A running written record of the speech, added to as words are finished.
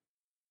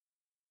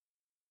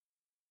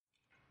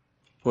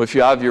Well, if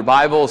you have your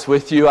Bibles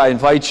with you, I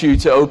invite you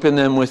to open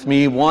them with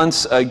me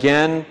once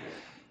again,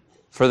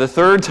 for the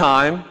third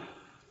time,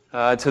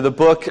 to the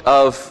book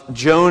of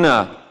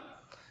Jonah.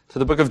 To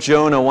the book of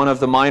Jonah, one of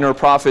the minor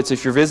prophets.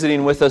 If you're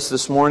visiting with us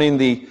this morning,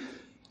 the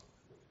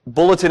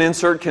bulletin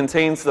insert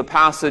contains the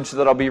passage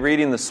that I'll be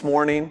reading this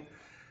morning.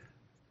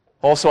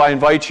 Also, I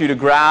invite you to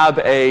grab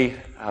a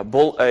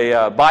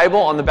Bible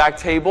on the back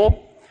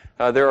table.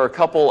 There are a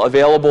couple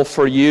available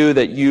for you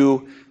that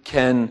you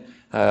can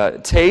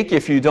take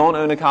if you don't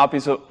own a copy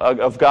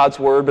of God's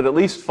Word, but at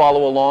least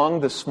follow along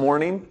this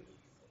morning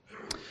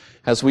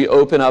as we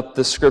open up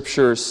the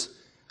Scriptures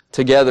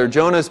together.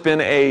 Jonah's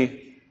been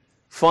a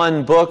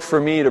fun book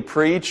for me to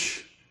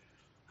preach.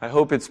 I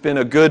hope it's been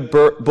a good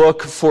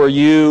book for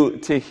you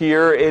to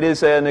hear. It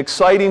is an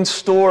exciting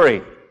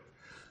story.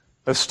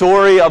 A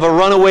story of a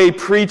runaway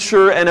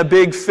preacher and a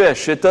big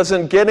fish. It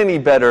doesn't get any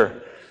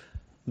better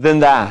than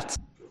that.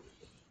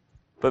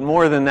 But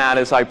more than that,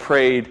 as I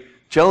prayed,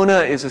 Jonah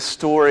is a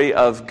story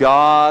of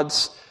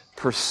God's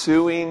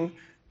pursuing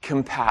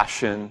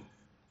compassion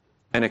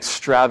and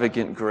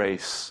extravagant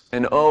grace.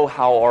 And oh,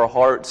 how our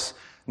hearts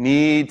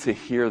need to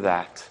hear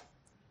that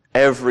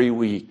every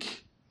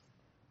week.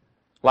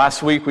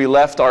 Last week we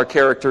left our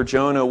character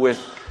Jonah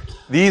with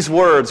these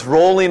words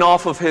rolling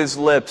off of his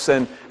lips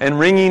and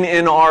ringing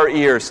in our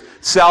ears.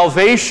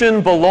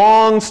 Salvation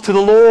belongs to the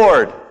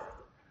Lord,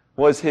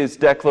 was his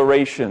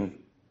declaration.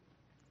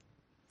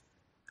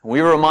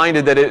 We were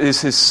reminded that it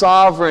is His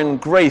sovereign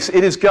grace.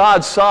 It is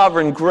God's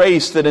sovereign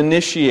grace that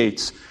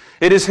initiates.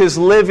 It is His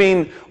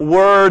living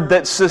Word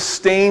that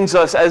sustains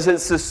us as it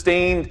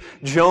sustained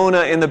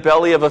Jonah in the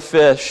belly of a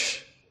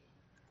fish.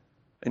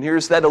 And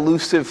here's that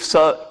elusive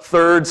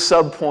third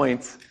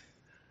subpoint.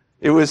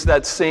 It was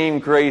that same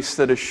grace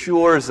that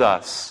assures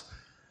us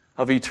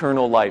of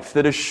eternal life,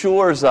 that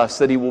assures us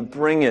that He will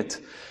bring it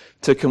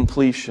to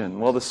completion.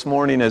 Well, this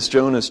morning, as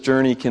Jonah's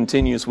journey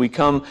continues, we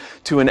come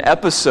to an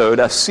episode,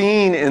 a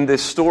scene in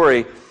this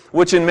story,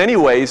 which in many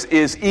ways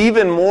is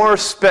even more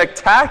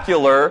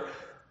spectacular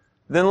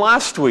than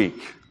last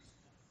week.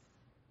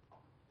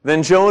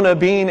 Than Jonah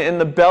being in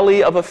the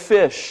belly of a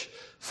fish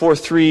for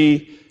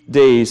 3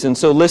 days. And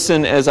so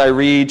listen as I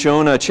read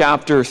Jonah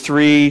chapter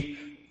 3.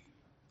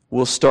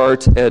 We'll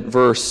start at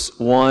verse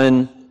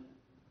 1.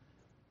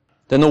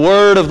 Then the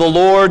word of the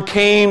Lord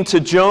came to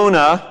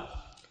Jonah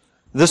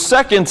the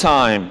second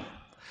time,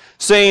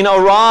 saying,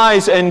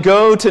 Arise and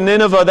go to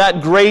Nineveh,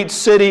 that great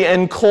city,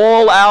 and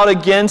call out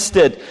against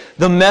it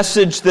the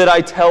message that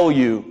I tell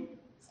you.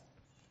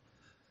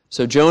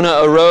 So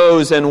Jonah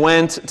arose and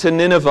went to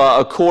Nineveh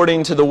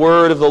according to the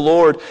word of the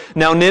Lord.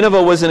 Now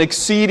Nineveh was an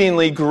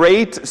exceedingly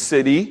great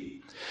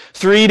city,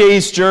 3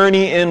 days'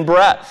 journey in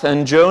breadth,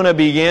 and Jonah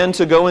began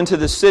to go into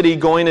the city,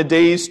 going a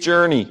day's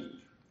journey.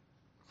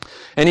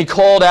 And he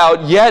called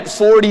out, Yet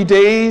 40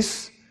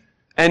 days,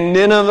 and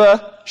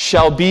Nineveh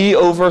shall be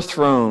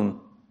overthrown.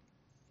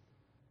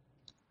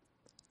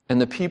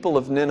 And the people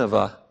of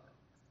Nineveh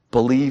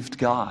believed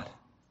God.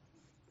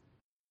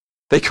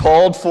 They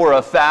called for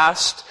a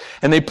fast,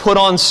 and they put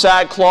on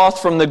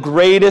sackcloth from the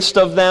greatest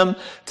of them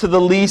to the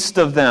least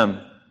of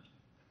them.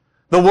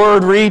 The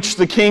word reached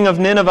the king of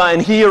Nineveh,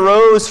 and he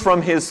arose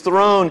from his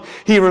throne.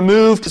 He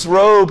removed his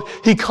robe,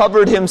 he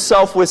covered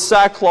himself with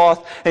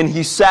sackcloth, and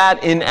he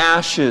sat in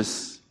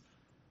ashes.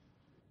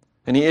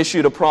 And he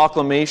issued a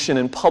proclamation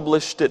and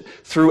published it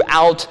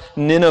throughout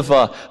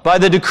Nineveh. By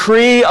the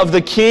decree of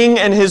the king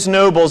and his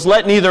nobles,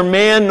 let neither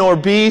man nor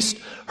beast,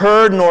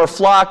 herd nor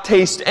flock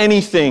taste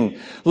anything.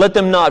 Let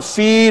them not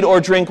feed or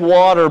drink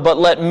water, but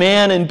let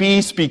man and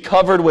beast be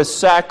covered with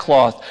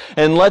sackcloth,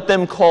 and let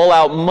them call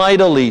out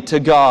mightily to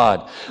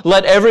God.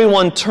 Let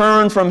everyone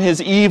turn from his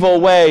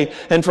evil way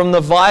and from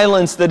the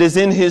violence that is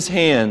in his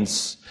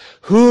hands.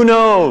 Who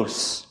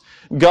knows?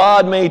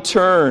 God may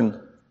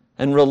turn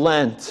and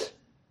relent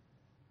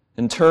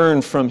and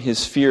turn from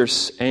His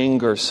fierce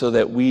anger so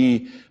that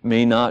we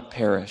may not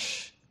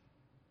perish.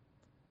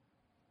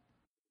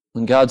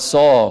 When God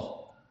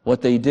saw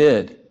what they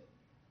did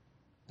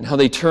and how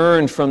they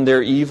turned from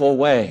their evil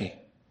way,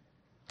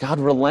 God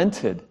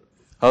relented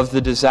of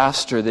the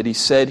disaster that He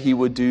said He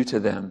would do to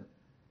them,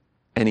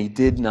 and He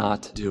did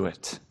not do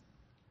it.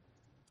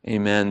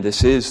 Amen.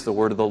 This is the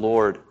word of the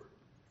Lord.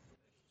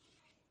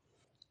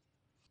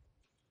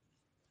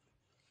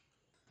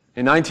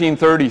 In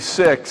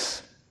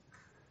 1936,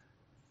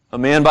 a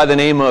man by the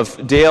name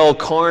of Dale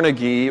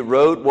Carnegie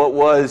wrote what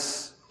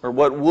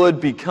would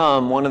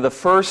become one of the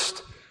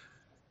first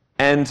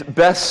and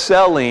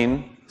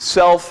best-selling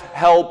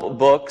self-help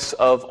books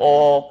of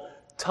all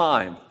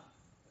time.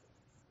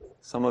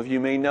 Some of you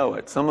may know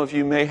it. Some of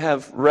you may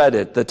have read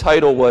it. The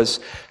title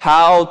was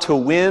How to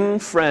Win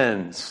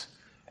Friends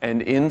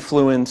and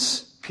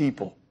Influence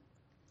People.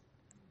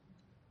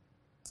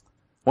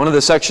 One of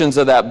the sections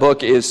of that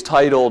book is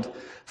titled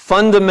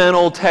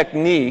Fundamental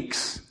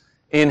Techniques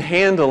in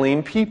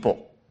Handling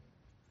People.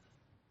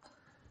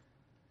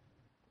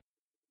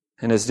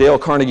 And as Dale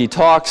Carnegie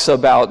talks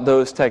about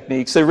those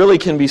techniques, they really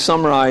can be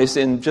summarized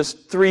in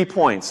just 3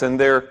 points. And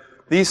they're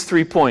these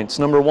 3 points.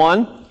 Number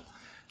one,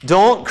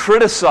 Don't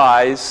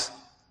criticize,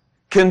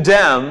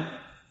 condemn,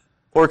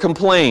 or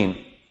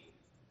complain.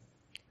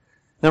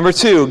 Number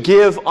 2,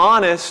 give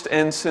honest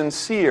and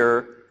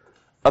sincere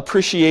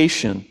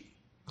appreciation.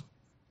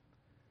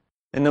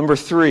 And number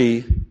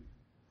 3,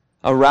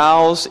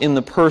 arouse in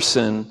the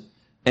person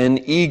an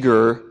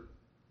eager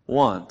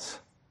want.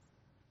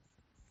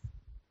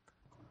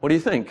 What do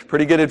you think?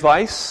 Pretty good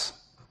advice?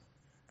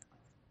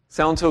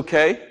 Sounds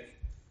okay?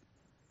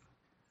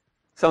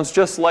 Sounds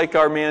just like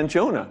our man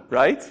Jonah,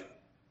 right?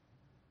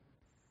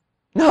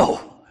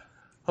 No,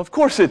 of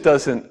course it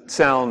doesn't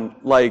sound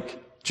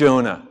like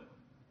Jonah.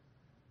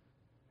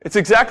 It's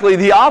exactly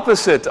the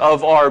opposite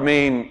of our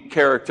main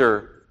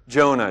character,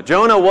 Jonah.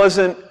 Jonah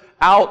wasn't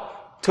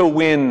out to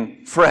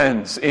win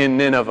friends in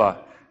Nineveh.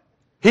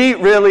 He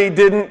really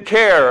didn't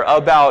care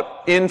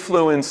about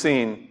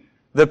influencing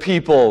the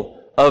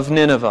people of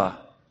Nineveh.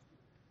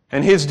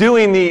 And his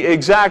doing the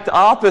exact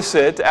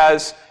opposite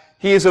as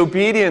he is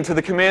obedient to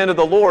the command of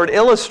the Lord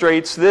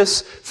illustrates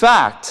this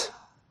fact.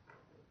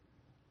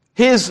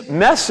 His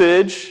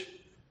message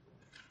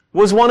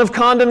was one of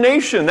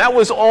condemnation. That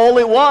was all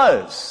it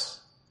was.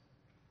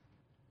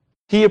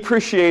 He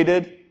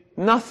appreciated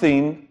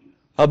nothing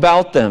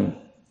about them.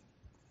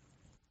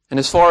 And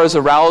as far as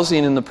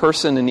arousing in the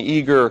person an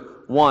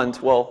eager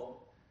want,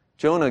 well,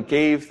 Jonah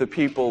gave the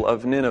people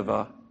of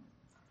Nineveh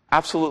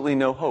absolutely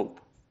no hope.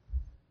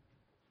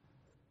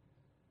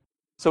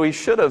 So he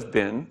should have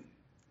been,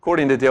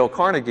 according to Dale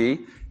Carnegie,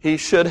 he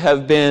should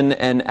have been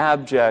an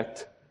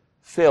abject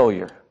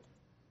failure.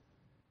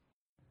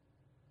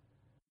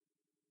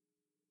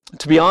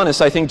 To be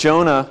honest, I think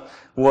Jonah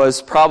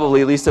was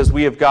probably, at least as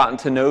we have gotten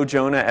to know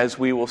Jonah, as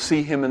we will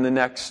see him in the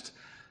next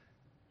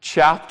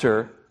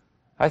chapter,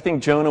 I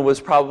think Jonah was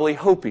probably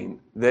hoping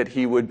that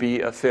he would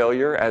be a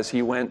failure as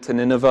he went to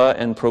Nineveh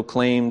and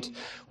proclaimed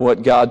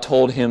what God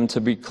told him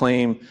to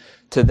proclaim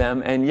to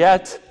them. And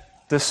yet,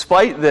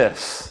 despite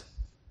this,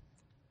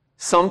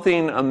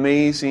 something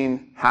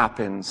amazing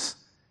happens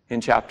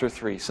in chapter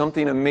 3.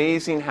 Something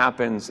amazing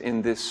happens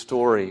in this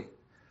story.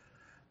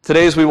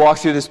 Today, as we walk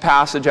through this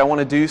passage, I want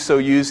to do so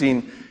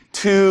using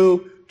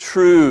 2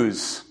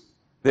 truths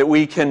that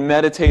we can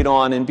meditate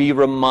on and be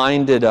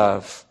reminded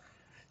of.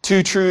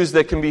 2 truths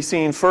that can be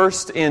seen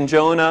first in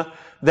Jonah,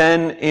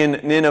 then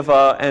in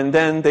Nineveh, and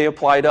then they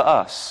apply to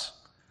us.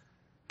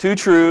 2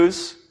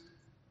 truths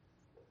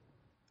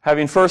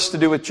having first to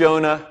do with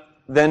Jonah,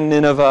 then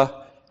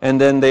Nineveh, and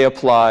then they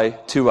apply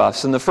to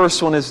us. And the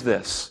first one is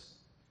this.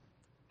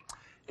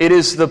 It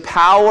is the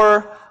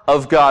power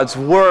of God's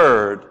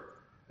Word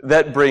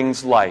that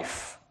brings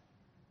life.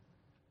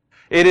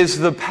 It is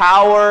the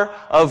power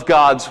of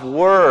God's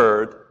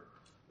Word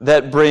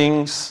that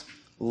brings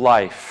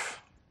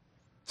life.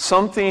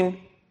 Something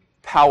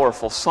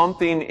powerful,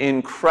 something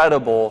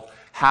incredible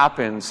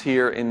happens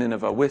here in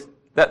Nineveh.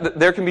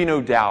 There can be no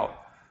doubt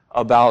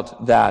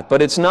about that.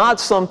 But it's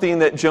not something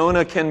that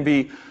Jonah can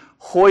be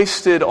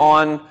hoisted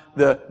on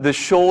the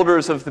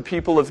shoulders of the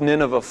people of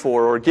Nineveh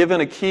for, or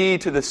given a key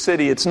to the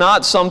city. It's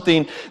not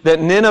something that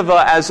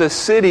Nineveh as a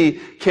city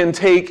can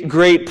take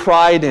great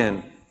pride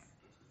in.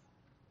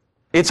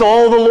 It's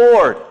all the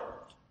Lord.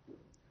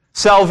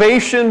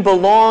 Salvation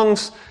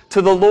belongs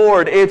to the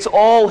Lord. It's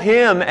all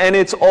Him, and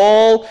it's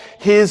all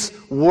His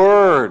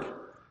Word.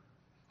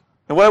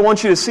 And what I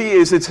want you to see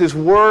is it's His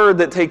Word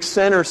that takes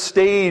center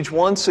stage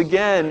once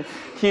again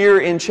here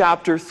in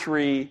chapter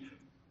 3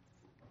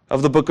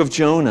 of the book of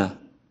Jonah.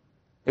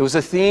 It was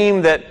a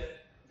theme that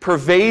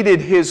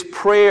pervaded his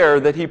prayer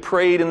that he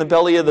prayed in the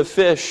belly of the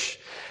fish.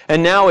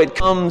 And now it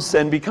comes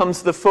and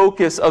becomes the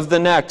focus of the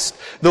next.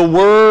 The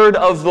word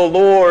of the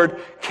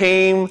Lord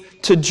came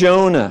to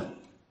Jonah.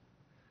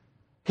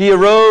 He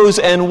arose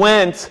and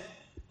went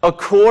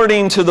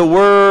according to the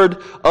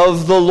word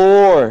of the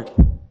Lord.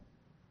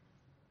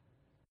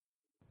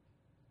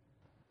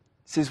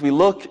 As we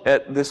look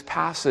at this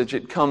passage,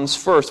 it comes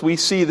first. We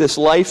see this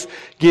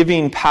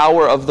life-giving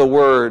power of the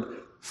word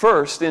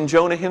first in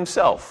Jonah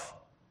himself,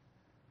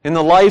 in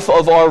the life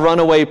of our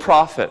runaway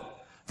prophet.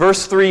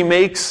 Verse 3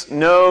 makes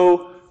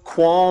no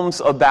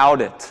qualms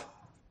about it.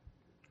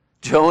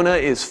 Jonah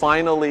is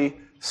finally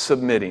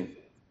submitting.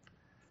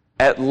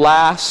 At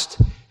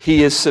last,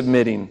 he is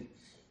submitting.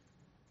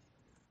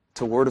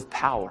 It's a word of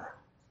power.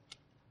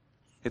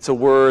 It's a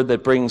word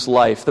that brings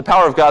life. The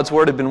power of God's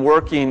word had been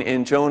working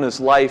in Jonah's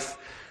life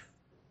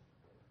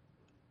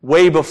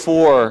way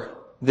before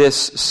this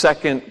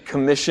second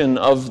commission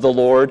of the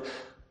Lord.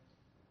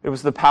 It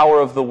was the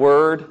power of the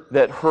word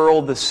that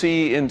hurled the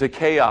sea into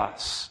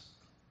chaos,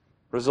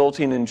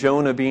 resulting in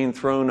Jonah being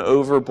thrown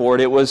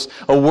overboard. It was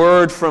a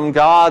word from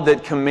God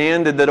that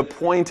commanded, that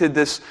appointed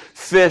this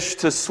fish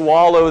to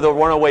swallow the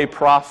runaway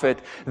prophet,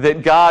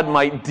 that God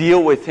might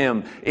deal with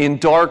him in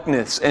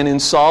darkness and in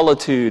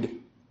solitude.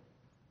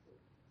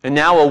 And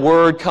now a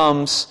word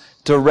comes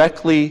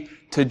directly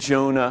to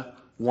Jonah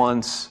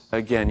once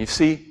again. You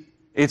see,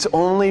 it's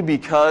only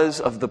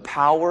because of the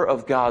power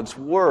of God's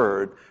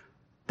word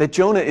that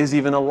Jonah is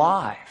even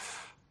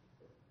alive.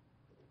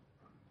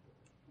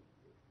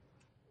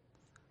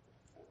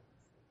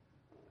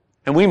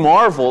 And we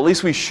marvel, at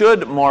least we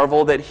should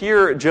marvel, that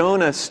here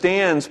Jonah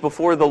stands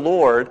before the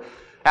Lord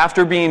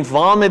after being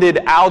vomited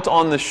out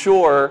on the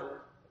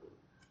shore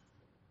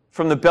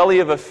from the belly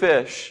of a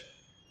fish,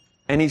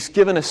 and he's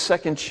given a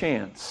second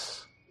chance.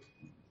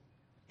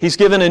 He's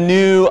given a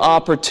new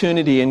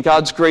opportunity, and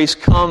God's grace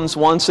comes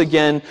once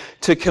again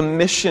to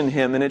commission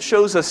him. And it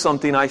shows us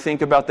something, I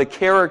think, about the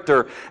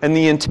character and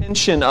the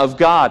intention of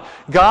God.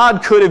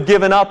 God could have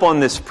given up on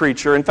this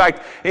preacher. In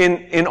fact,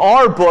 in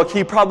our book,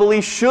 he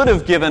probably should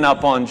have given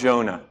up on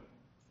Jonah.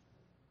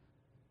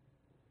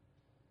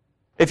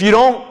 If you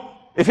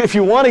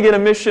want to get a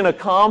mission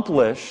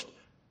accomplished,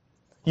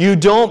 you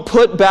don't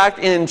put back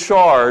in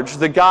charge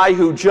the guy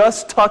who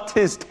just tucked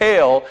his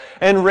tail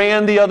and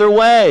ran the other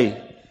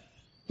way.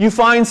 You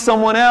find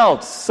someone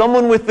else,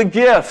 someone with the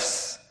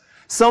gifts,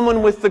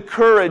 someone with the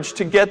courage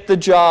to get the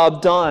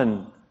job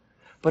done.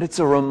 But it's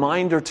a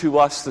reminder to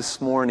us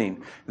this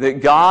morning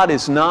that God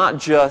is not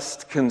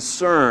just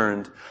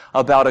concerned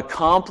about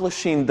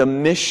accomplishing the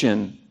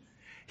mission.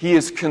 He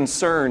is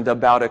concerned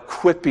about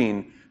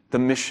equipping the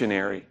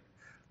missionary.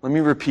 Let me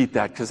repeat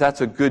that because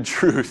that's a good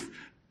truth.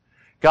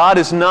 God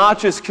is not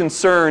just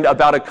concerned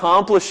about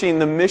accomplishing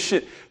the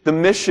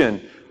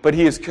mission, but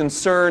He is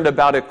concerned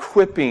about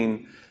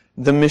equipping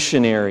the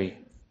missionary,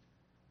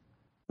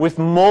 with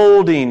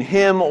molding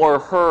him or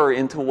her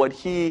into what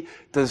He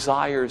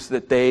desires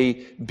that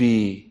they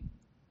be.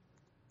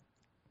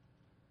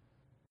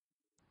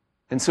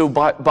 And so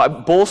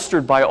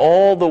bolstered by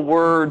all the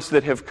words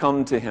that have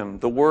come to him,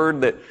 the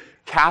word that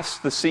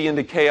cast the sea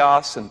into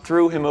chaos and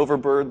threw him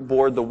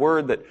overboard, the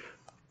word that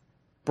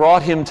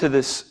brought him to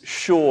this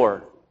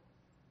shore,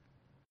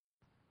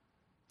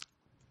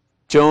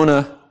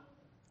 Jonah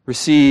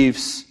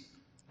receives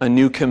a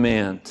new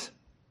command.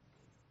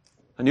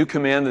 A new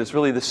command that is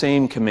really the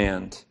same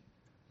command.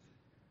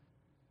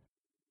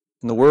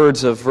 And the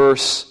words of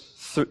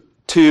verse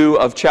 2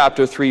 of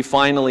chapter 3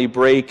 finally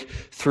break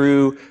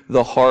through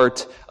the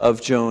heart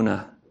of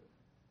Jonah.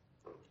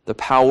 The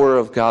power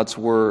of God's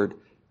word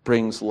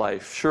brings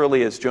life.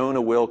 Surely, as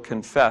Jonah will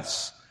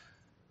confess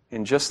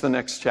in just the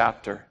next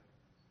chapter,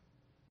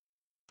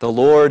 the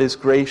Lord is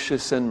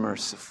gracious and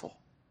merciful,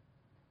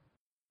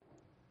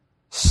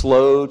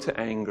 slow to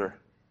anger,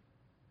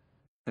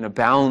 and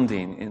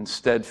abounding in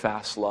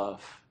steadfast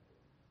love.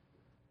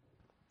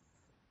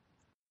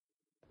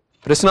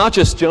 But it's not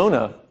just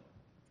Jonah.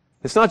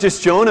 It's not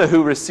just Jonah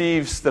who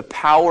receives the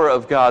power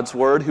of God's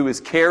word, who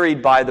is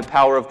carried by the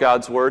power of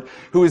God's word,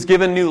 who is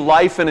given new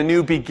life and a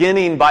new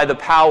beginning by the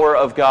power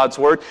of God's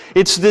word.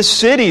 It's this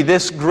city,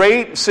 this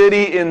great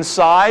city in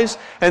size,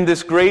 and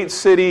this great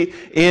city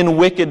in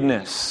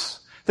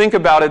wickedness. Think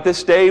about it.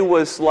 This day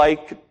was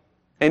like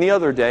any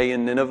other day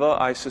in Nineveh,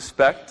 I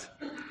suspect.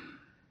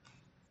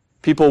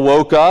 People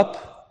woke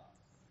up,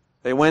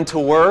 they went to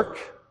work.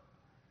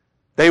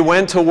 They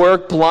went to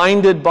work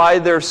blinded by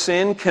their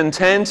sin,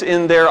 content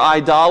in their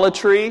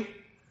idolatry.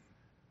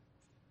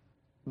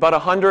 About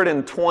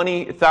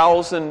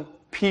 120,000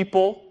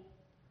 people,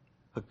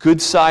 a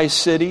good-sized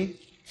city.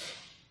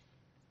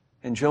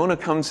 And Jonah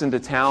comes into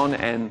town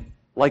and,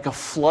 like a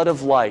flood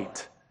of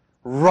light,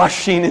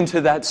 rushing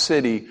into that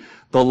city,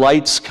 the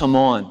lights come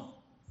on.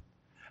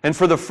 And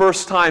for the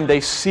first time,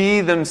 they see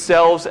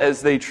themselves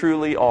as they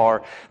truly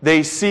are.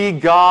 They see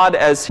God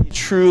as He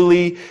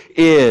truly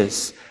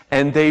is.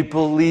 And they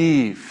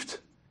believed.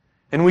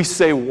 And we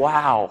say,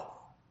 wow,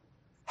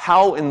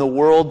 how in the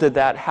world did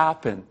that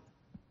happen?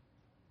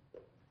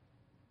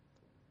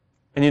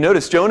 And you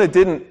notice Jonah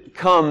didn't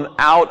come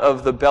out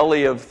of the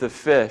belly of the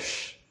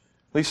fish.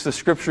 At least the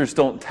scriptures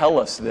don't tell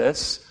us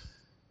this.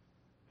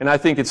 And I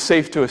think it's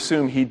safe to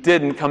assume he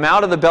didn't come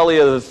out of the belly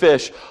of the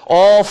fish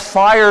all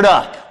fired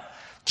up,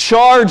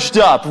 charged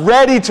up,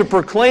 ready to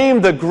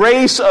proclaim the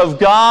grace of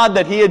God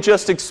that he had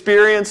just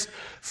experienced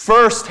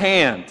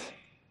firsthand.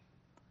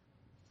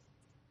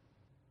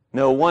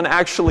 No, one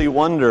actually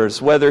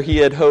wonders whether he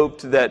had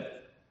hoped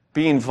that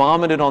being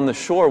vomited on the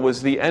shore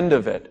was the end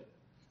of it.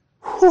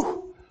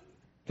 Whew!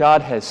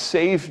 God has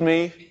saved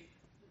me.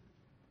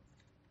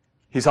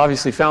 He's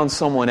obviously found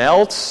someone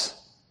else.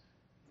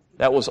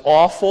 That was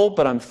awful,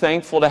 but I'm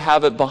thankful to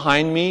have it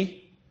behind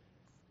me.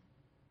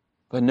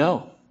 But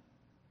no.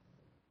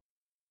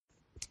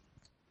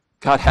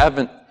 God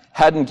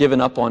hadn't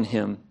given up on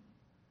him.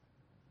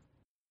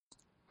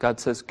 God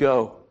says,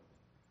 go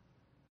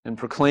and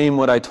proclaim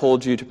what I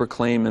told you to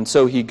proclaim. And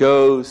so he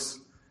goes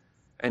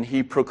and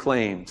he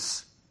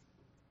proclaims.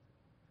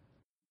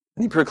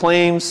 And he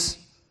proclaims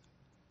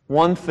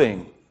one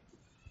thing: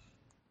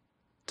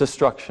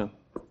 destruction.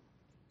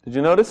 Did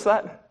you notice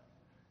that?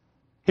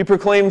 He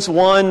proclaims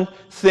one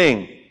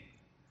thing.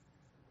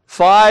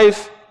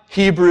 5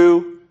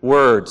 Hebrew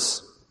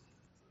words.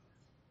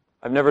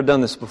 I've never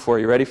done this before.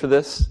 You ready for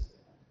this?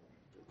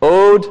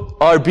 Od,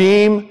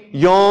 Arbim,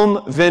 Yom,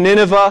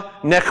 Venineva,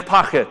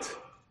 Nechpachet.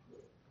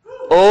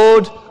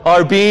 Od,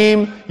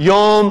 Arbim,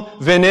 Yom,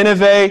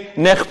 Venineve,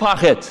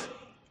 Nechpachet.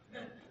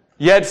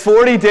 Yet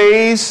 40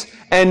 days,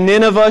 and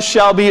Nineveh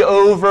shall be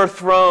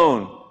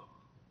overthrown.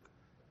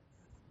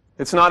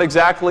 It's not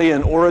exactly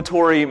an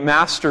oratory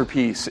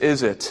masterpiece,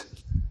 is it?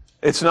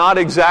 It's not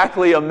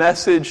exactly a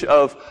message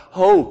of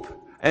hope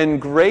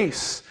and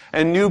grace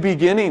and new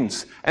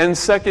beginnings and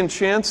second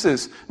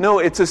chances. No,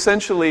 it's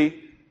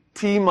essentially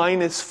T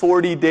minus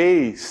 40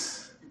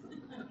 days.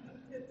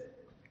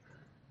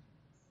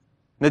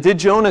 Now, did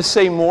Jonah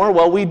say more?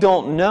 Well, we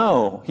don't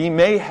know. He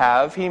may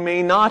have, he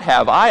may not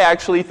have. I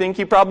actually think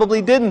he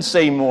probably didn't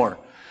say more.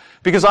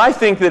 Because I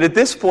think that at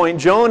this point,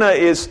 Jonah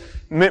is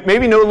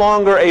maybe no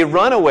longer a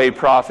runaway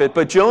prophet,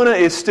 but Jonah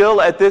is still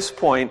at this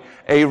point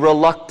a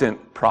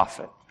reluctant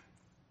prophet.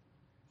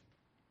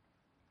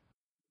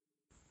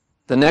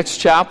 The next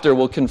chapter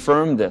will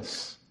confirm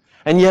this.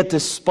 And yet,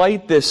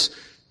 despite this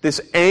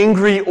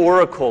angry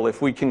oracle,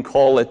 if we can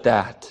call it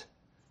that,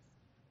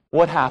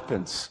 what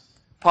happens?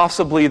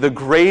 Possibly the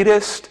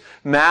greatest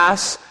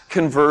mass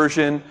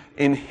conversion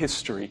in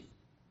history.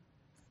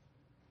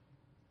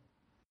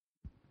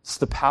 It's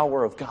the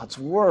power of God's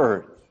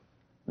Word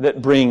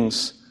that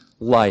brings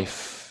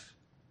life.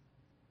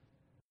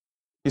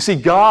 You see,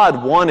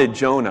 God wanted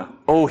Jonah.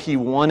 Oh, He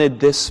wanted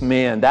this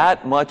man.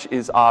 That much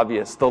is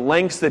obvious. The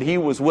lengths that He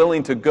was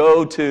willing to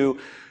go to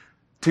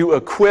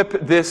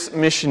equip this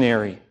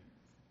missionary.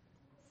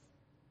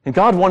 And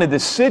God wanted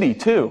this city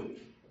too.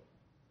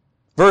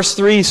 Verse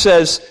 3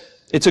 says,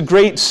 it's a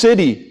great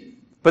city.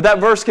 But that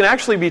verse can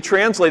actually be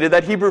translated,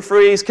 that Hebrew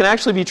phrase can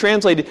actually be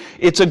translated,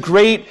 it's a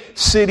great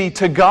city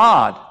to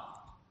God.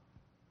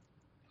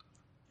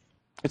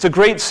 It's a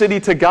great city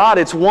to God.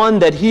 It's one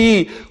that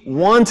He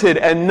wanted,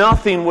 and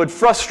nothing would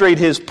frustrate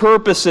His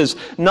purposes.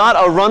 Not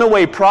a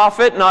runaway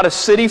prophet, not a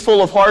city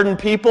full of hardened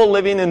people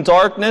living in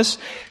darkness.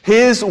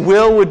 His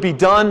will would be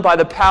done by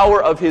the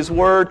power of His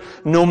Word,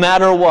 no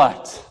matter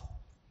what.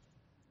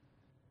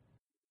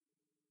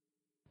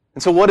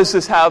 And so what does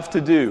this have to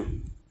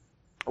do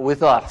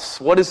with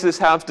us? What does this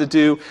have to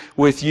do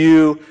with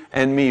you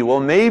and me? Well,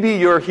 maybe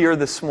you're here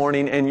this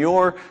morning and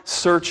you're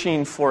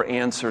searching for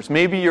answers.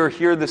 Maybe you're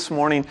here this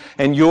morning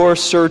and you're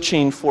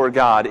searching for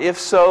God. If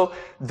so,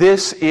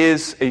 this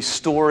is a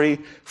story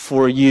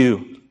for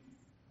you.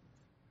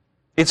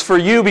 It's for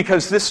you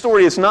because this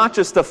story is not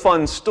just a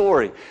fun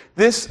story.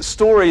 This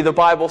story, the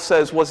Bible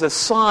says, was a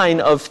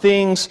sign of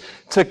things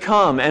to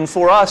come. And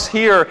for us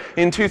here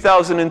in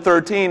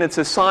 2013, it's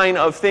a sign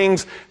of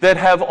things that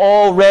have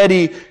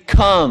already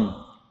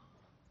come.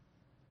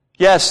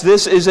 Yes,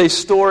 this is a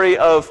story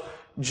of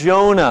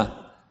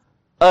Jonah,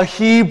 a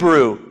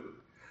Hebrew,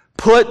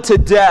 put to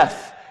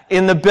death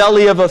in the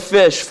belly of a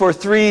fish for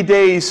 3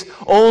 days,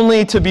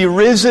 only to be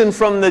risen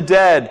from the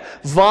dead,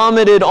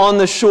 vomited on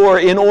the shore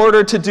in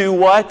order to do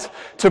what?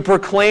 To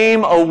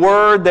proclaim a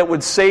word that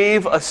would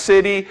save a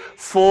city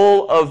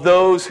full of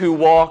those who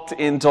walked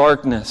in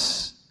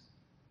darkness.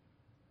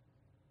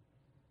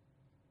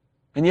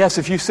 And yes,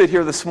 if you sit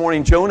here this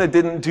morning, Jonah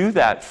didn't do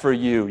that for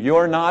you.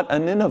 You're not a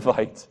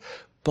Ninevite.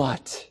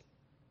 But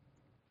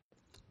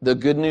the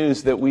good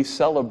news that we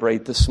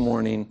celebrate this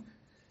morning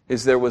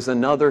is there was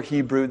another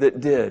Hebrew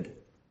that did.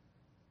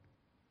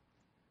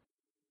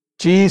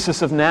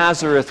 Jesus of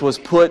Nazareth was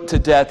put to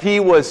death.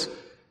 He was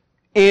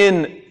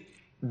in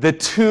the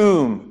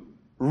tomb,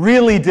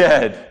 really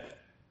dead,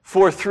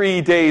 for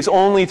 3 days,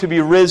 only to be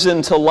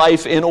risen to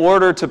life in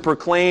order to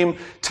proclaim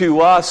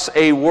to us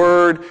a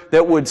word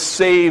that would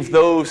save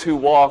those who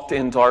walked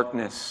in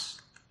darkness.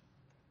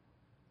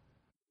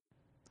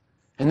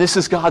 And this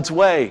is God's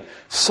way.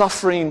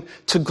 Suffering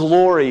to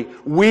glory,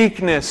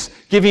 weakness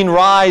giving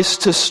rise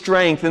to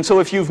strength. And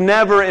so if you've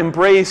never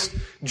embraced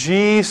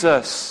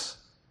Jesus,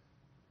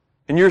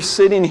 and you're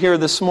sitting here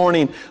this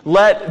morning,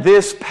 let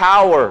the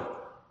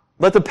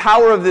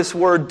power of this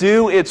word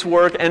do its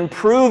work and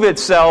prove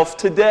itself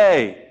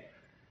today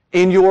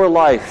in your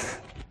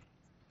life.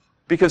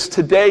 Because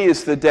today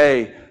is the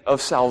day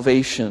of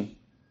salvation.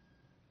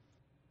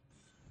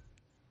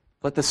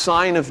 Let the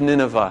sign of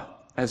Nineveh,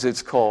 as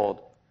it's called,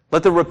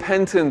 let the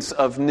repentance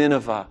of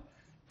Nineveh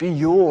be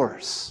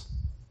yours.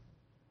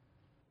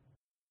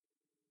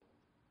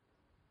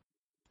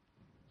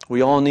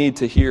 We all need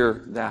to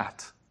hear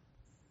that.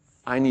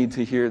 I need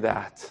to hear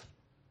that.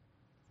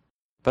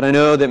 But I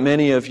know that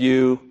many of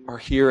you are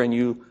here and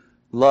you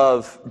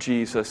love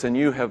Jesus and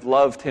you have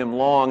loved Him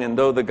long, and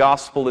though the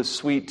gospel is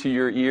sweet to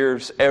your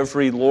ears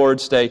every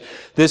Lord's Day,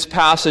 this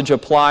passage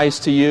applies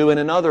to you in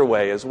another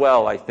way as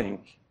well, I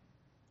think.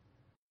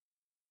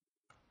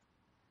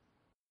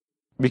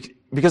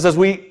 Because as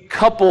we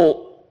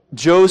couple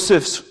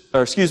Jonah's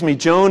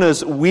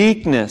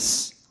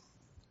weakness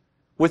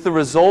with the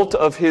result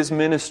of his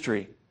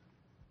ministry,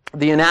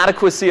 the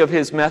inadequacy of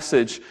his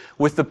message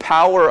with the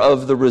power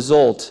of the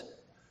result,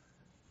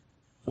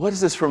 what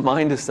does this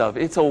remind us of?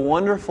 It's a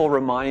wonderful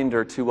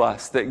reminder to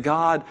us that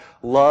God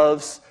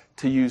loves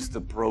to use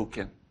the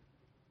broken.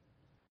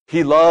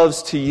 He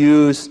loves to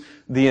use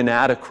the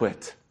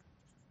inadequate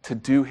to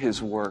do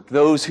His work.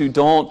 Those who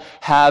don't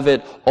have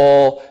it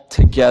all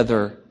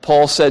together.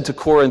 Paul said to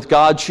Corinth,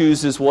 God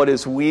chooses what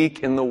is weak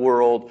in the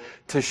world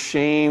to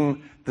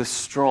shame the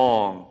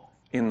strong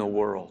in the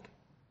world.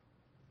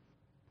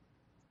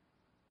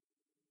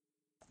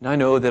 And I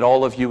know that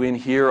all of you in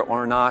here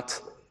are not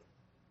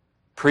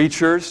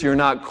preachers. You're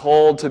not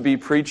called to be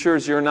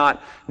preachers. You're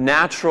not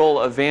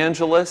natural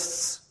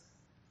evangelists.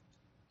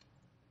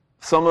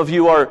 Some of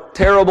you are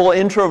terrible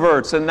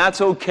introverts, and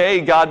that's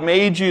okay. God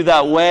made you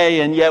that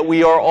way, and yet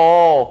we are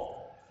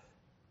all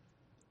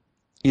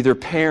either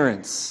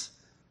parents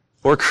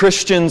or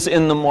Christians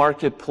in the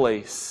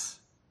marketplace.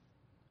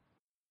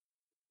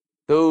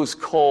 Those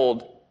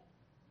called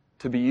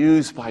to be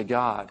used by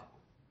God,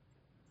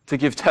 to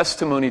give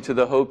testimony to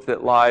the hope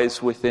that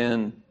lies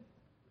within.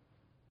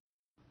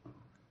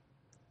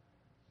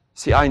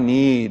 See, I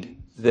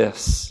need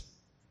this.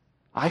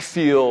 I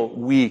feel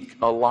weak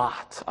a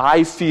lot.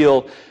 I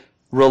feel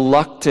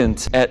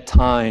reluctant at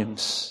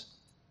times.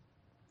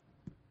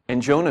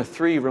 And Jonah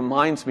 3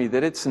 reminds me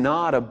that it's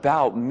not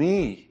about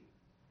me.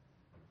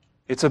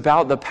 It's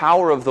about the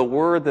power of the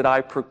word that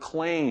I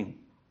proclaim.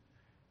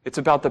 It's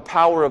about the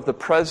power of the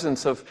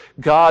presence of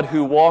God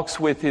who walks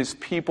with His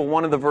people.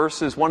 One of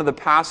the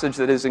passages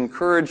that has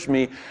encouraged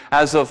me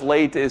as of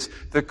late is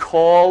the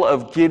call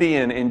of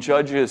Gideon in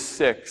Judges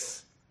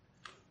 6.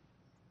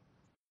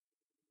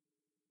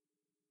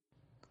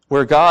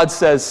 Where God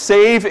says,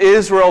 "Save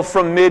Israel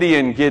from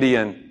Midian,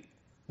 Gideon.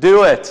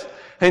 Do it."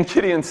 And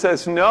Gideon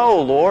says,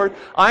 "No, Lord,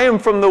 I am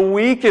from the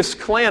weakest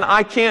clan.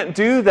 I can't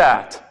do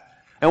that."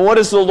 And what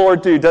does the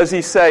Lord do? Does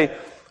He say,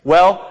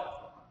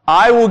 "Well,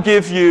 I will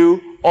give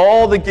you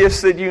all the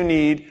gifts that you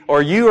need,"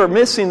 or you are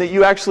missing that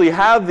you actually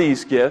have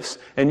these gifts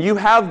and you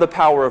have the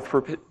power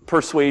of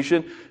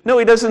persuasion? No,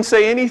 He doesn't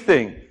say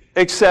anything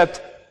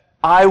except,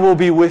 "I will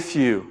be with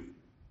you.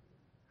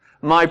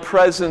 My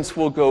presence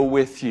will go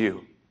with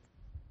you."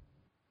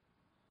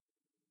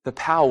 The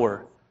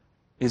power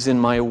is in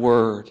my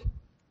word.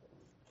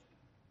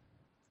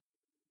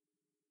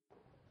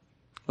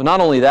 Well,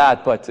 not only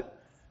that, but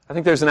I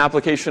think there's an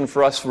application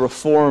for us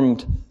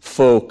Reformed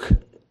folk.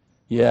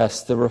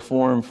 Yes, the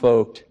Reformed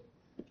folk.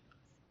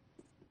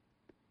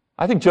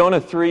 I think Jonah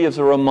 3 is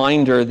a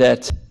reminder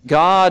that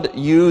God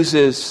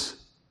uses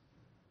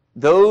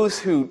those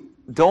who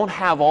don't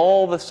have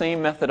all the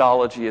same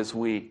methodology as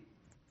we.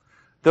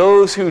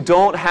 Those who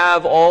don't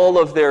have all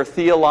of their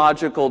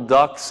theological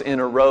ducks in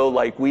a row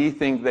like we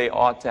think they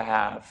ought to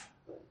have.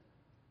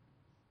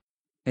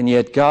 And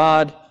yet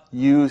God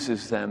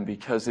uses them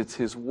because it's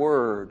His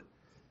word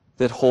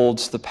that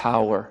holds the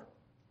power.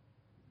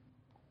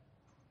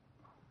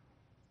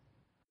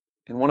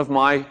 In one of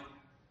my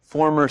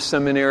former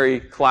seminary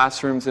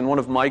classrooms, in one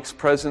of Mike's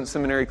present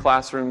seminary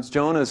classrooms,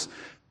 Jonah's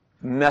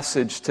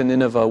message to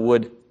Nineveh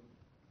would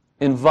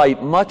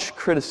invite much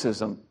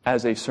criticism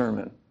as a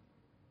sermon.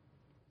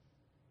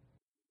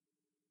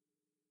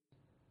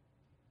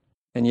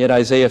 And yet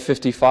Isaiah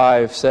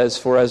 55 says,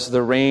 "For as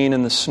the rain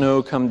and the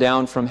snow come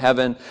down from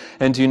heaven,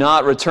 and do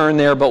not return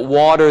there, but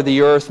water the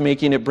earth,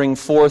 making it bring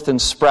forth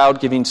and sprout,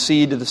 giving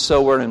seed to the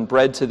sower and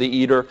bread to the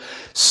eater,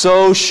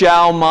 so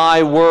shall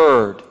my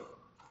word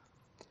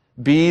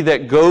be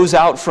that goes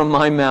out from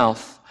my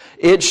mouth.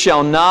 It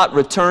shall not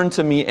return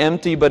to me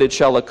empty, but it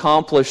shall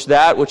accomplish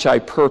that which I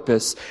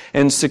purpose,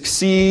 and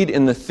succeed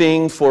in the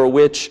thing for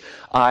which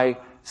I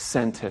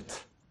sent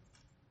it."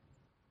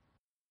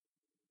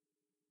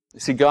 You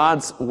see,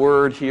 God's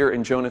word here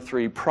in Jonah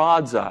 3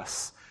 prods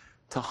us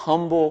to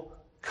humble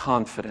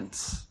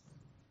confidence.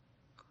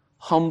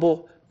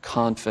 Humble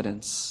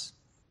confidence.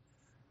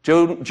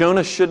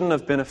 Jonah shouldn't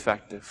have been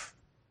effective.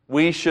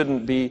 We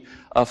shouldn't be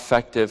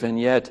effective, and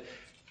yet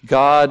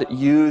God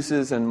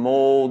uses and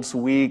molds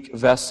weak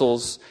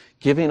vessels,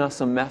 giving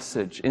us a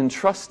message,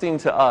 entrusting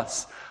to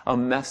us a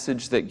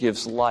message that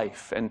gives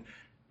life. And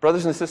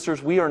brothers and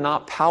sisters, we are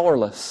not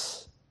powerless.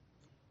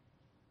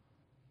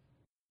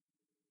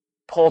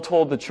 Paul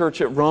told the church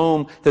at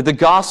Rome that the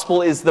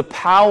gospel is the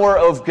power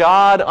of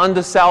God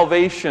unto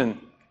salvation.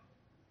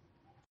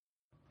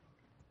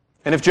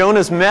 And if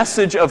Jonah's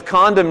message of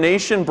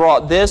condemnation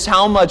brought this,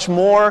 how much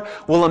more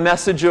will a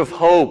message of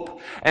hope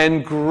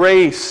and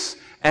grace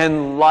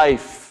and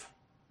life,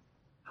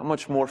 how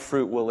much more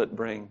fruit will it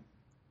bring?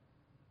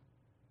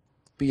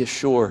 Be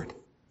assured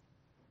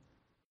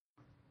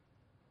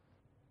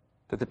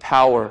that the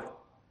power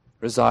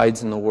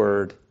resides in the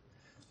Word.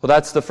 Well,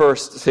 that's the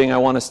first thing I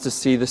want us to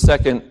see. The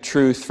second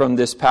truth from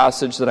this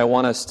passage that I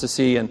want us to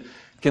see and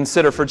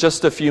consider for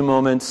just a few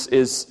moments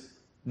is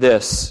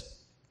this.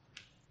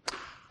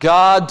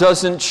 God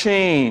doesn't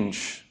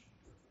change,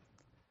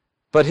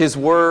 but His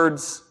word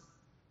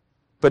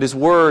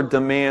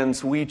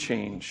demands we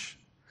change.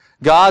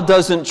 God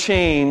doesn't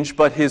change,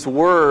 but His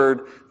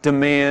word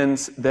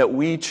demands that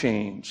we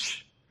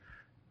change.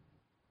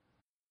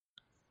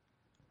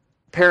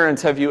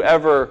 Parents, have you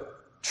ever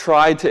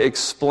tried to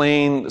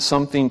explain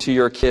something to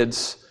your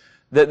kids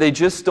that they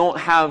just don't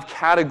have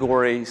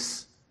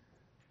categories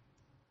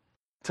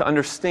to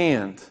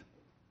understand?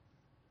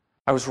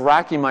 I was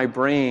racking my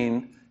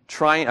brain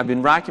trying.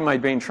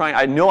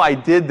 I know I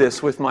did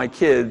this with my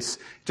kids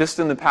just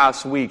in the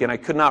past week, and I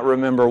could not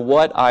remember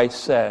what I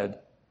said.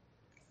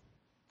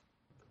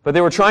 But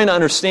they were trying to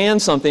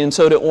understand something, and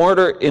so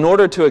in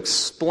order to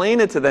explain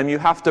it to them, you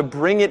have to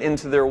bring it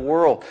into their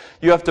world.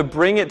 You have to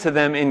bring it to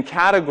them in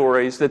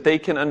categories that they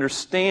can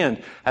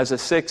understand as a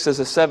 6, as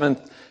a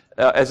 7,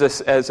 as a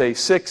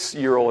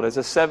 6-year-old, as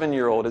a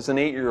 7-year-old, as an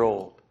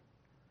 8-year-old.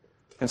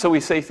 And so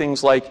we say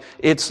things like,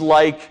 it's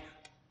like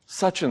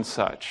such and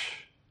such.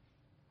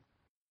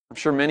 I'm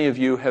sure many of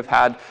you have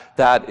had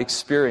that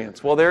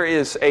experience. Well, there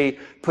is a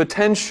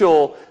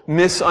potential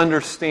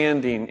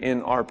misunderstanding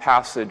in our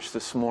passage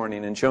this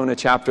morning in Jonah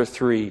chapter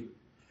 3. It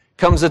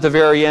comes at the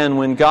very end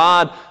when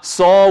God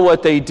saw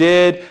what they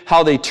did,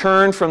 how they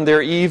turned from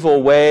their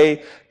evil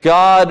way.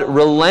 God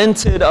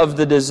relented of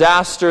the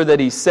disaster that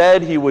He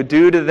said He would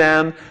do to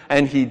them,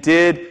 and He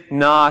did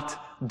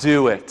not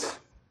do it.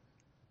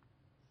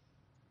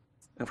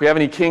 If we have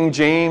any King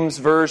James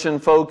Version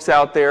folks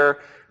out there,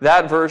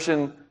 that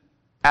version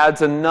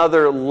adds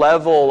another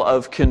level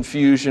of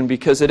confusion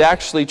because it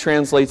actually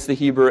translates the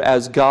Hebrew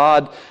as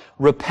God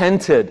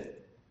repented.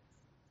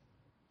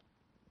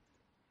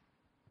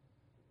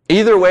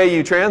 Either way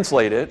you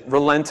translate it,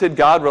 relented,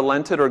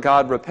 or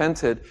God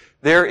repented,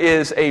 there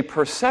is a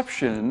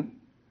perception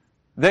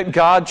that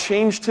God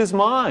changed His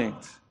mind.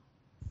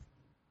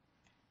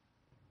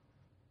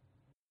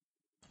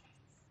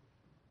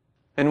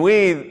 And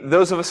we,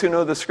 those of us who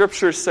know the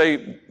Scriptures,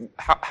 say,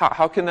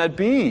 how can that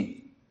be?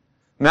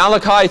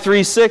 Malachi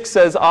 3:6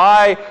 says,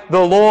 I,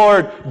 the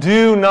Lord,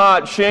 do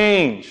not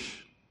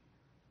change.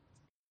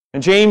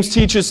 And James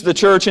teaches the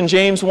church in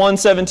James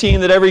 1:17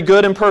 that every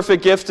good and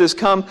perfect gift is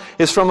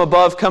from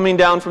above, coming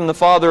down from the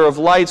Father of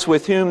lights,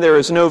 with whom there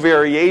is no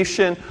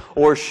variation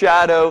or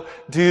shadow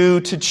due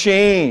to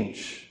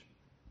change.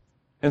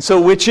 And so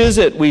which is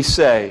it, we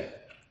say?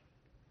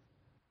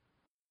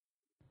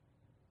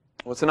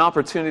 Well, it's an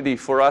opportunity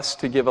for us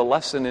to give a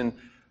lesson in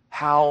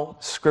how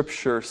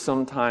Scripture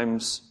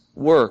sometimes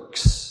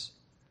works.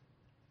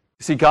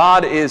 You see,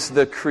 God is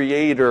the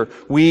creator.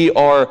 We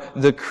are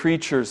the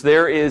creatures.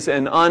 There is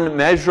an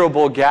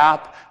unmeasurable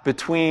gap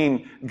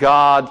between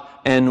God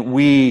and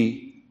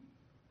we.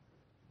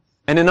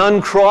 And an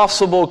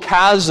uncrossable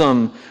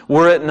chasm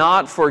were it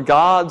not for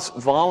God's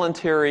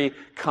voluntary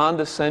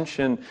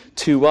condescension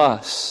to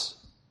us.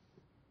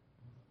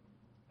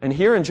 And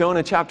here in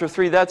Jonah chapter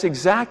 3, that's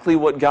exactly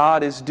what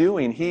God is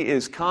doing. He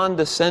is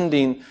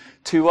condescending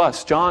to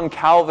us. John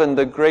Calvin,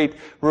 the great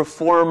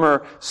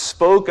reformer,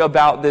 spoke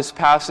about this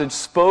passage,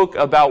 spoke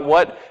about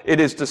what it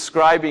is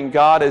describing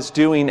God as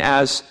doing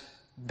as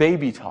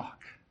baby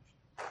talk.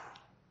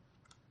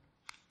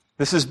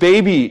 This is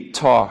baby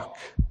talk.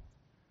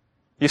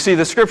 You see,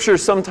 the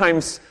Scriptures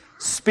sometimes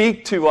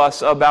speak to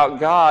us about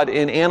God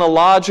in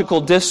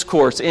analogical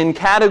discourse, in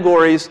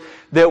categories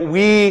that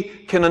we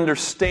can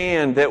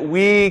understand, that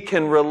we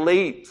can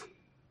relate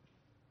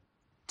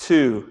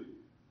to.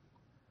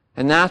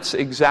 And that's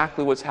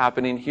exactly what's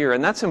happening here.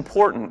 And that's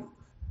important.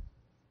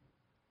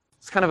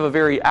 It's kind of a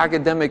very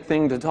academic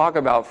thing to talk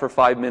about for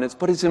 5 minutes,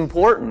 but it's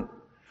important.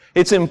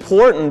 It's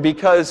important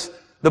because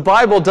the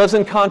Bible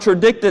doesn't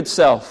contradict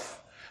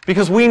itself.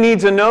 Because we need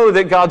to know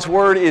that God's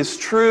Word is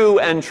true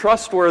and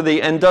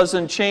trustworthy and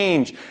doesn't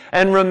change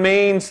and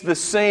remains the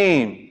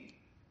same.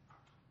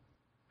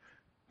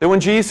 That when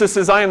Jesus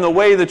says, I am the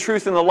way, the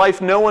truth, and the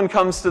life, no one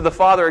comes to the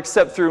Father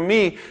except through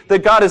me,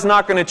 that God is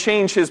not going to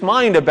change His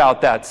mind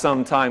about that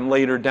sometime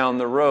later down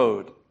the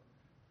road.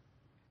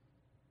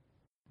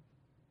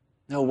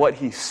 No, what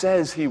He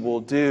says He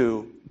will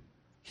do,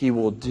 He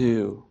will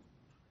do.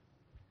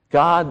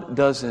 God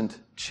doesn't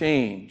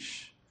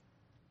change.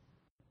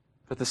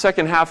 But the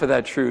second half of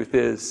that truth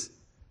is,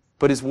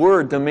 but His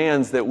Word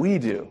demands that we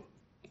do.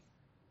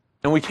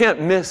 And we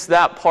can't miss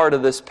that part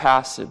of this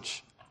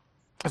passage.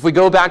 If we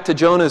go back to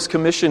Jonah's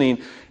commissioning,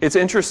 it's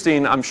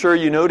interesting, I'm sure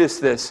you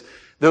noticed this,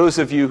 those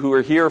of you who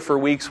are here for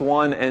weeks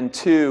 1 and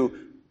 2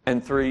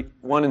 and 3,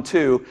 1 and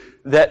 2,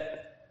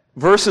 that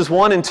verses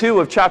 1 and 2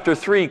 of chapter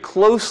 3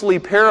 closely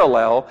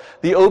parallel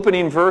the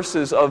opening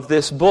verses of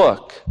this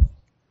book.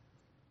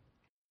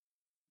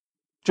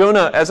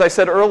 Jonah, as I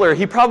said earlier,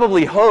 he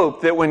probably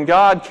hoped that when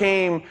God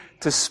came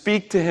to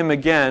speak to him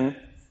again,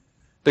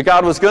 that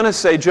God was going to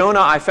say, Jonah,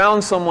 I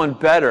found someone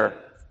better.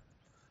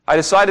 I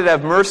decided to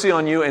have mercy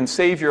on you and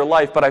save your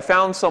life, but I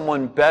found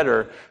someone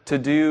better to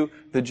do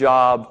the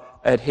job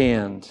at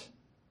hand.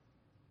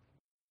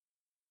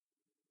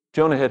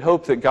 Jonah had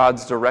hoped that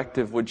God's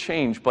directive would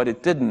change, but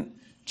it didn't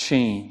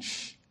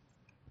change.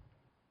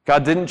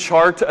 God didn't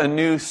chart a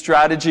new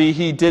strategy.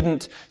 He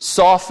didn't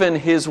soften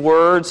His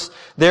words.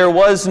 There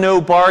was no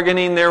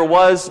bargaining. There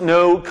was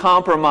no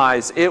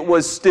compromise. It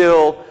was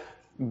still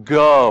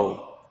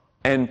go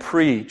and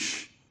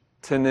preach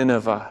to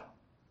Nineveh.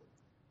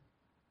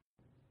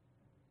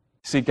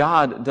 See,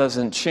 God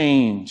doesn't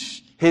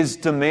change. His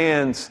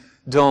demands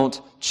don't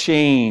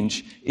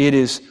change. It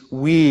is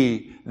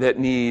we that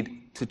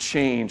need to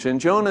change. And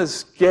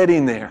Jonah's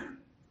getting there.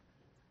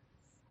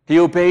 He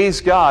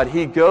obeys God.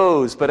 He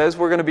goes. But as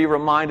we're going to be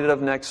reminded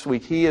of next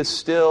week, he is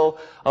still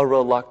a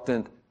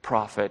reluctant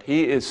prophet.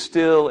 He is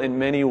still, in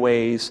many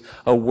ways,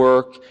 a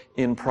work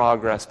in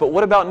progress. But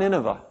what about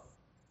Nineveh?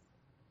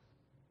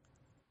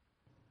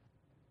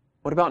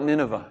 What about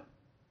Nineveh?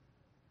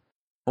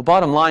 Well,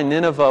 bottom line,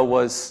 Nineveh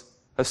was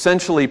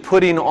essentially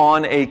putting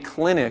on a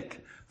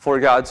clinic for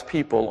God's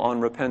people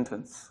on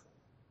repentance.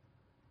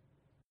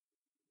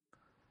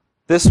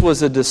 This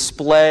was a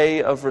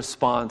display of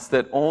response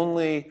that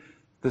only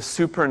the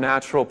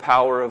supernatural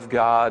power of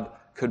God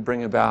could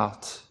bring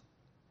about.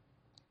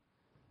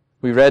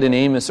 We read in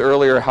Amos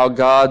earlier how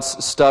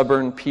God's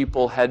stubborn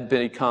people had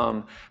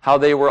become, how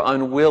they were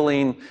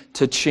unwilling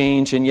to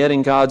change, and yet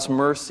in God's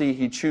mercy,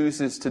 He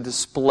chooses to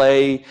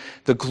display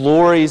the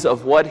glories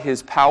of what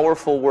His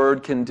powerful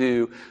word can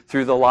do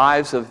through the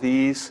lives of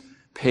these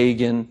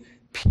pagan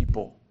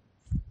people.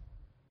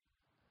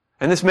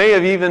 And this may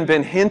have even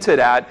been hinted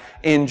at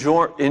in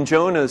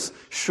Jonah's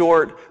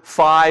short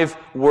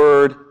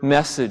 5-word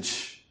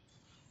message.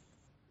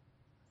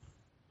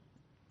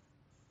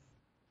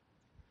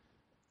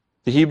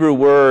 The Hebrew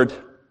word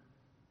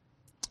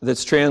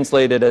that's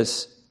translated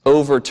as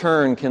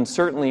overturn can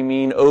certainly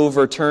mean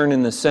overturn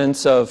in the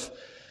sense of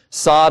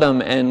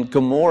Sodom and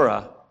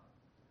Gomorrah,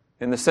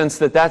 in the sense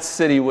that that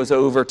city was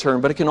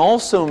overturned, but it can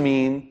also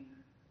mean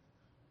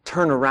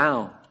turn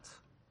around,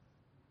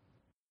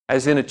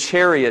 as in a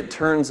chariot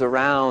turns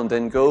around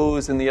and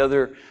goes in the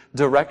other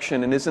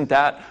direction. And isn't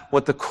that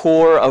what the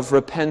core of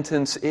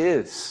repentance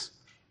is?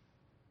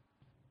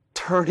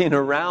 Turning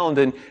around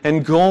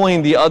and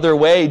going the other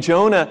way.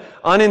 Jonah,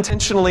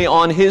 unintentionally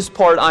on his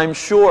part, I'm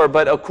sure,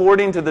 but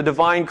according to the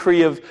divine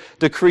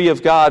decree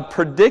of God,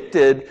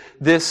 predicted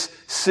this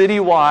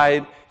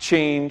citywide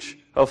change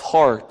of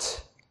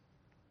heart.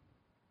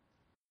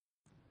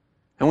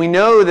 And we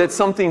know that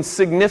something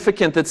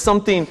significant, that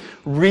something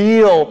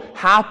real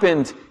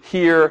happened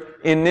here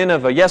in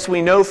Nineveh. Yes,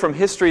 we know from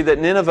history that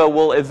Nineveh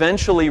will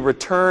eventually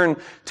return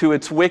to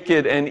its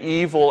wicked and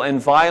evil and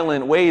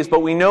violent ways,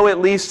 but we know at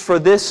least for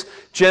this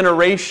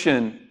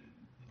generation,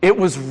 it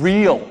was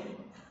real.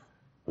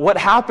 What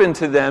happened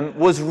to them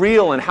was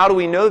real. And how do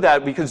we know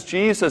that? Because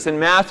Jesus in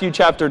Matthew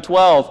chapter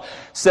 12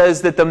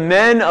 says that the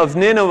men of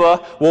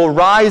Nineveh will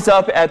rise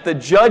up at the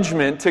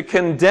judgment to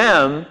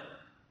condemn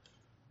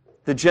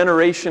the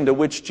generation to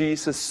which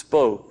Jesus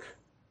spoke.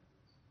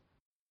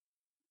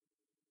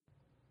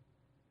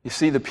 You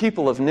see, the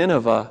people of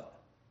Nineveh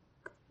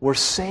were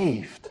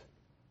saved.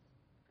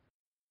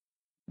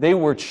 They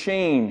were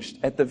changed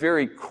at the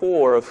very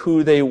core of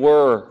who they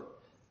were.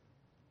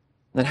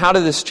 And how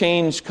did this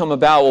change come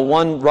about? Well,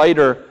 one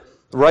writer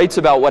writes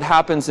about what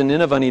happens in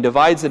Nineveh, and he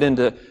divides it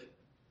into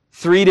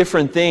 3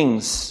 different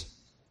things.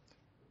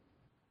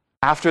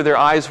 After their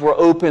eyes were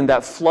opened,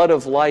 that flood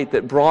of light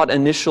that brought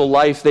initial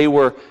life, they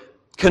were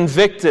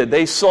convicted.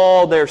 They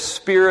saw their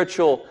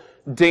spiritual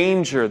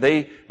danger.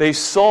 They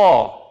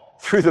saw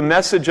through the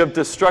message of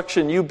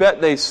destruction, you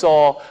bet they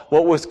saw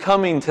what was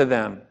coming to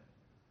them.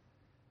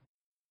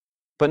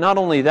 But not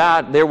only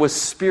that, there was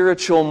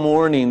spiritual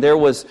mourning. There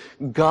was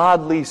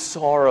godly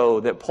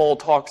sorrow that Paul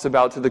talks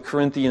about to the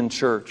Corinthian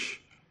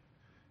church.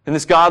 And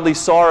this godly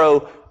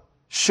sorrow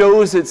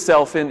shows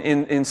itself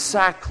in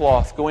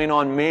sackcloth going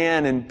on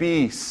man and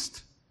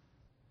beast.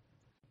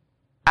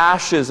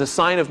 Ashes, a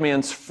sign of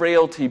man's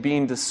frailty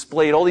being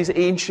displayed. All these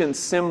ancient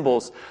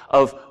symbols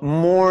of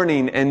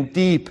mourning and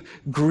deep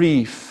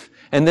grief.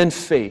 And then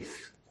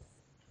faith.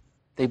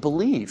 They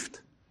believed.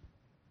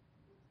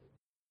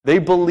 They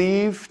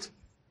believed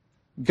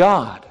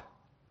God.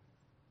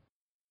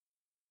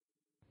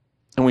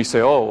 And we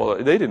say, oh, well,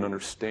 they didn't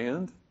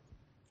understand.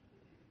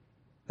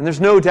 And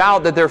there's no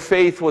doubt that their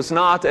faith was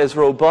not as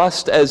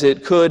robust as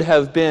it could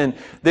have been.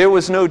 There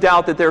was no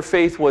doubt that their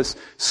faith was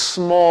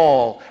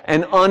small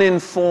and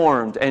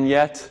uninformed, and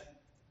yet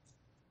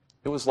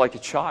it was like a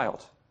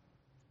child.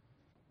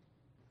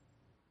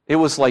 It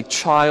was like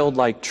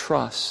childlike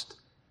trust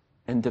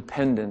and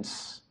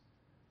dependence,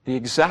 the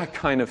exact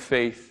kind of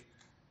faith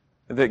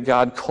that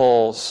God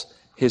calls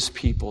His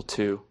people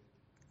to.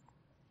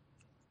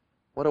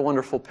 What a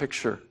wonderful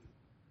picture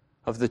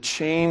of the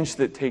change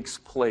that takes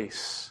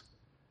place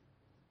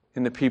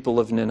in the people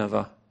of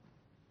Nineveh.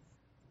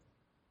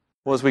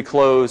 Well, as we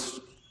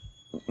close,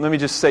 let me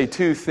just say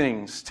 2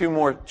 things, 2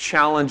 more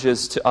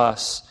challenges to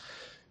us.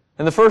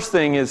 And the first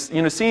thing is,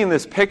 seeing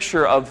this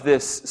picture of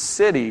this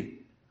city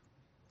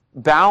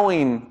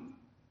bowing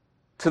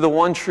to the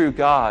one true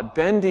God,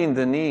 bending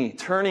the knee,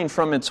 turning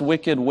from its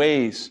wicked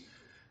ways.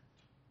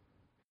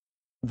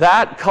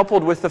 That,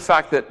 coupled with the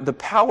fact that the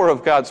power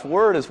of God's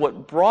Word is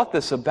what brought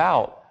this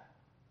about,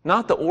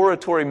 not the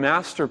oratory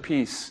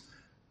masterpiece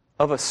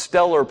of a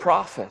stellar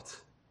prophet.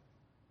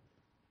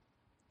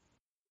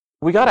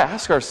 We got to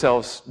ask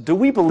ourselves, do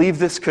we believe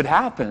this could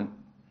happen?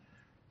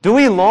 Do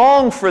we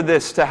long for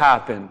this to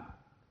happen?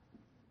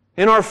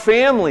 In our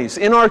families,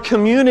 in our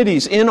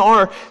communities, in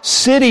our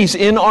cities,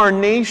 in our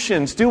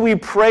nations, do we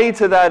pray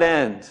to that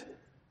end?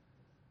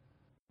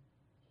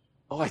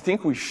 Oh, I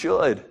think we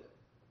should.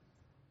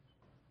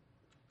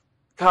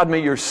 God,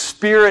 may your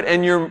Spirit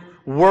and your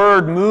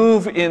Word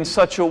move in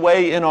such a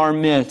way in our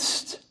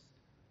midst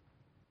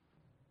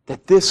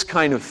that this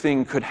kind of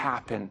thing could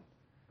happen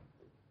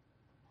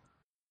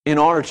in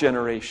our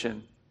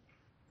generation,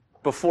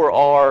 before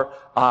our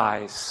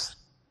eyes.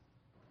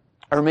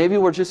 Or maybe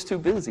we're just too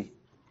busy.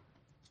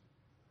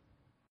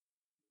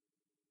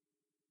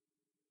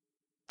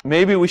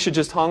 Maybe we should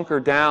just hunker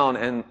down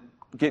and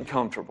get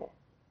comfortable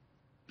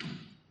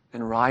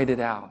and ride it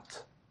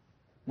out.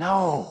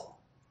 No.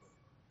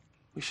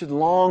 We should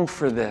long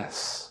for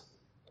this.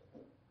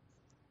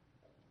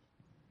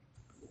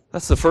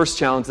 That's the first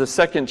challenge. The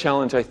second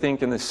challenge, I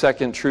think, and the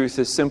second truth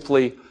is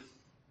simply,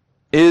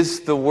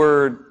 is the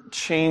Word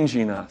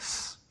changing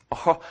us?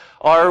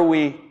 Are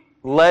we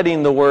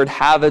letting the Word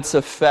have its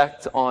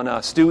effect on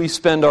us? Do we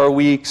spend our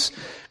weeks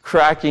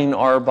cracking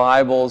our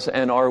Bibles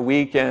and our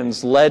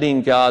weekends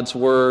letting God's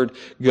Word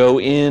go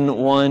in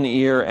one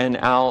ear and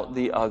out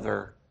the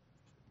other?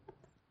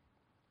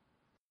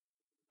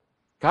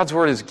 God's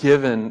Word is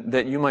given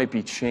that you might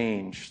be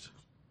changed,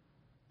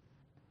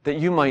 that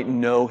you might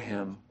know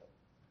Him,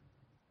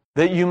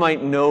 that you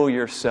might know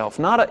yourself.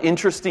 Not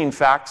interesting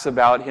facts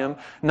about Him,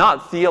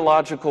 not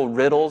theological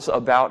riddles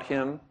about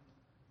Him,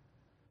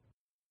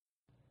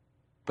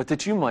 but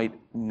that you might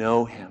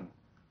know Him.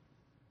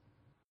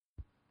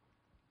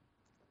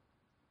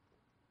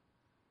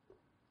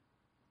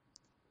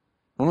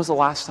 When was the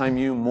last time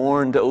you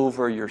mourned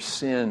over your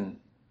sin?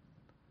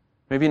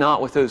 Maybe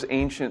not with those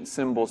ancient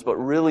symbols, but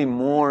really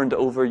mourned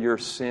over your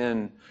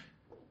sin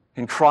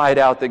and cried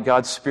out that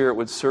God's Spirit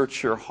would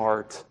search your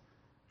heart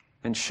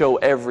and show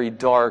every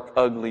dark,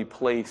 ugly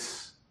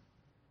place.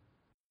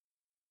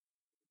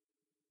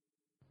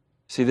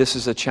 See, this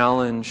is a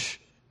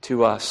challenge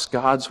to us.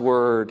 God's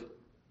Word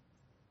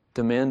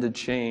demanded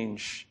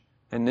change,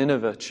 and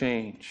Nineveh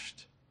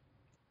changed.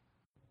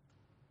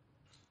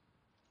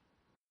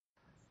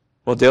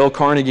 Well, Dale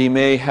Carnegie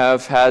may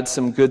have had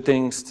some good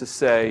things to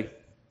say,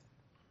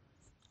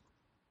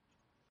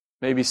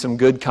 maybe some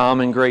good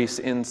common grace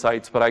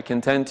insights, but I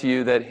contend to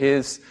you that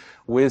his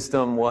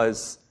wisdom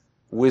was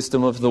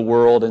wisdom of the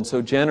world, and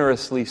so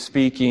generously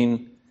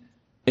speaking,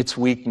 its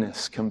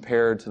weakness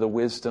compared to the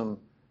wisdom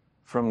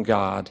from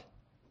God.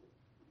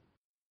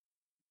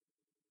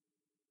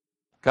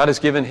 God has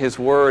given His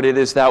Word. It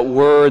is that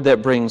Word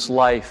that brings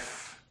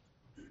life.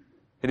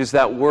 It is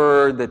that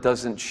Word that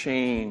doesn't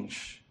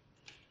change.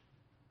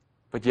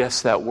 But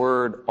yes, that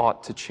Word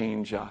ought to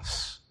change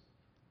us.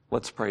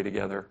 Let's pray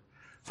together.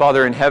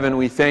 Father in heaven,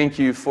 we thank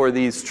You for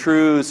these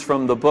truths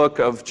from the book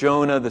of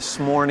Jonah this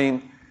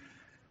morning.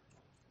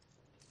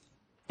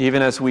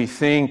 Even as we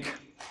think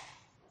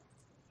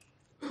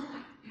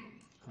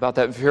about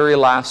that very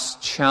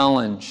last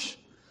challenge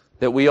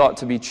that we ought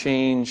to be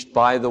changed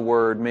by the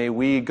Word, may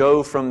we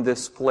go from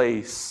this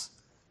place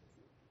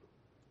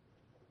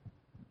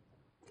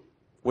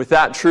with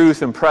that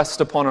truth impressed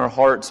upon our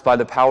hearts by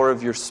the power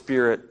of Your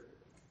Spirit,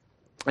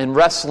 and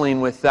wrestling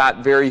with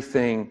that very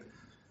thing.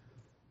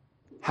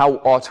 How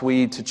ought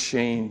we to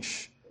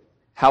change?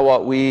 How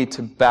ought we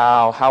to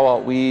bow? How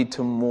ought we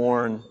to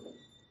mourn?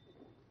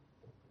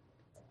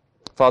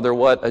 Father,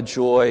 what a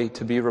joy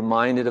to be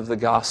reminded of the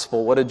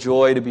gospel. What a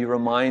joy to be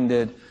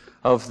reminded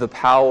of the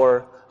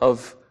power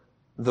of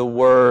the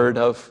Word,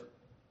 of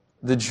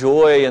the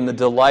joy and the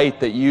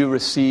delight that You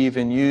receive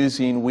in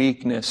using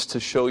weakness to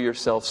show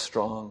Yourself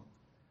strong.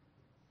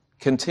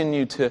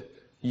 Continue to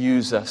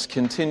use us.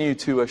 Continue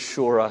to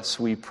assure us,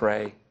 we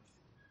pray.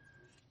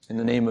 In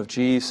the name of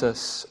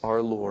Jesus,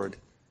 our Lord.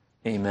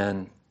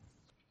 Amen.